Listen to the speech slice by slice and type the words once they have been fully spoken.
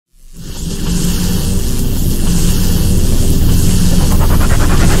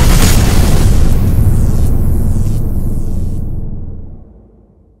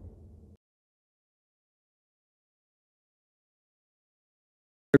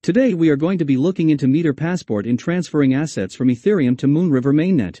Today we are going to be looking into Meter Passport in transferring assets from Ethereum to Moonriver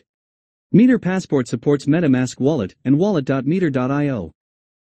mainnet. Meter Passport supports MetaMask wallet and wallet.meter.io.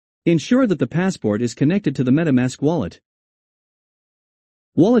 Ensure that the passport is connected to the MetaMask wallet.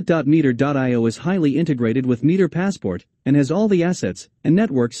 Wallet.meter.io is highly integrated with Meter Passport and has all the assets and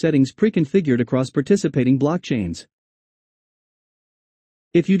network settings pre-configured across participating blockchains.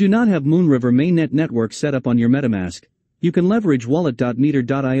 If you do not have Moonriver mainnet network set up on your MetaMask, you can leverage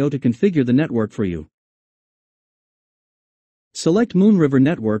wallet.meter.io to configure the network for you. Select Moonriver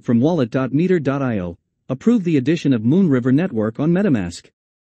network from wallet.meter.io. Approve the addition of Moonriver network on MetaMask.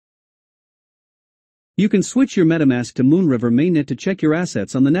 You can switch your MetaMask to Moonriver mainnet to check your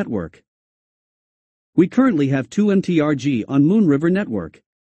assets on the network. We currently have 2 MTRG on Moonriver network.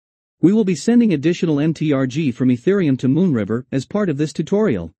 We will be sending additional MTRG from Ethereum to Moonriver as part of this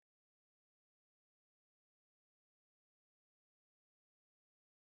tutorial.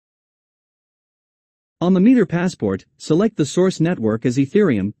 On the Meter Passport, select the source network as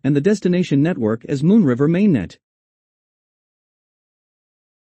Ethereum and the destination network as Moonriver mainnet.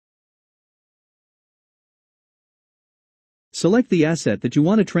 Select the asset that you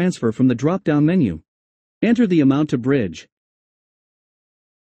want to transfer from the drop-down menu. Enter the amount to bridge.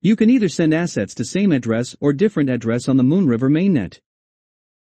 You can either send assets to same address or different address on the Moonriver mainnet.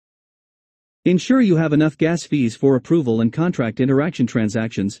 Ensure you have enough gas fees for approval and contract interaction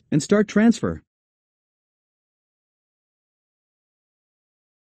transactions and start transfer.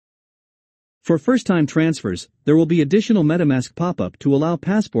 For first-time transfers, there will be additional MetaMask pop-up to allow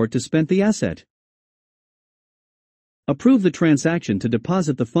Passport to spend the asset. Approve the transaction to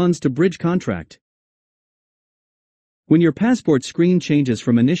deposit the funds to bridge contract. When your Passport screen changes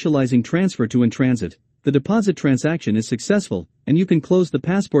from initializing transfer to in transit, the deposit transaction is successful, and you can close the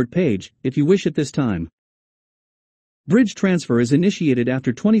Passport page if you wish at this time. Bridge transfer is initiated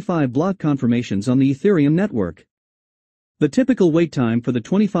after 25 block confirmations on the Ethereum network. The typical wait time for the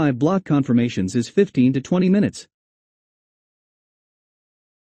 25 block confirmations is 15 to 20 minutes.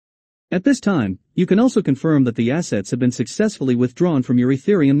 At this time, you can also confirm that the assets have been successfully withdrawn from your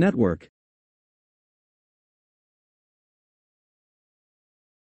Ethereum network.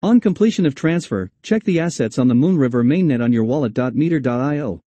 On completion of transfer, check the assets on the Moonriver mainnet on your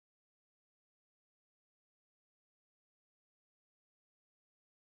wallet.meter.io.